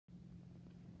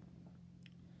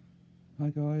Hi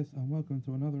guys, and welcome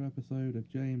to another episode of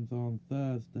James on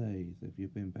Thursdays. If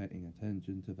you've been paying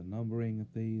attention to the numbering of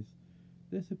these,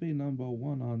 this would be number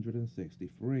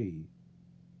 163.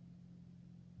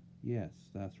 Yes,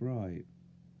 that's right.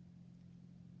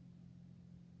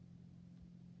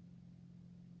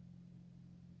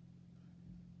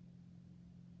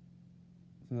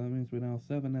 So that means we're now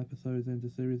 7 episodes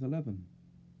into Series 11.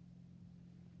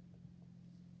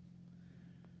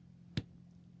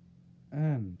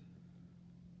 And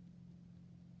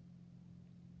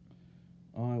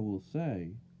I will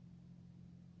say,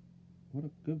 what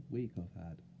a good week I've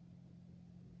had.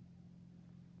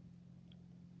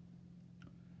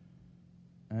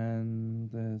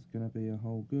 And there's going to be a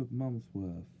whole good month's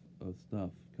worth of stuff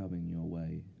coming your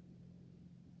way.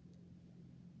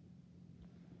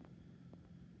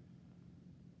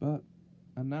 But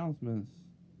announcements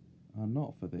are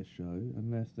not for this show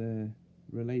unless they're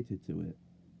related to it.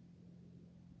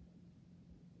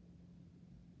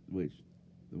 Which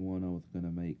the one I was going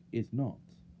to make is not.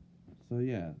 So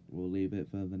yeah, we'll leave it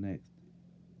for the next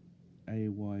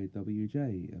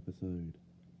AYWJ episode.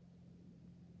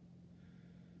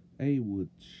 Awooch.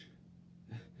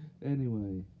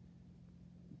 Anyway,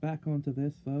 back onto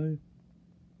this though.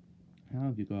 How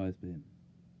have you guys been?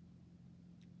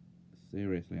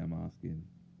 Seriously, I'm asking.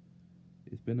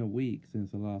 It's been a week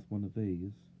since the last one of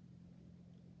these.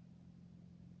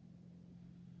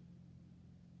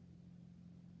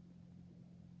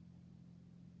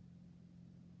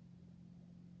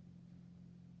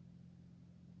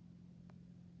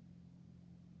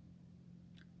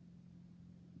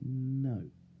 No.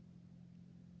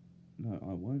 No,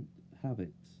 I won't have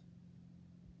it.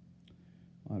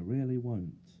 I really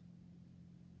won't.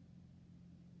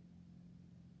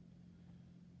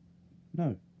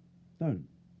 No, don't.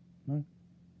 No,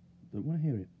 don't want to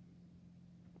hear it.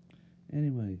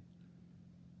 Anyway,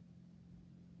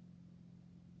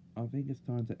 I think it's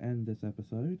time to end this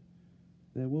episode.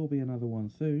 There will be another one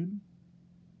soon.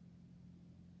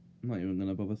 I'm not even going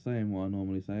to bother saying what I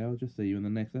normally say. I'll just see you in the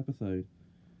next episode.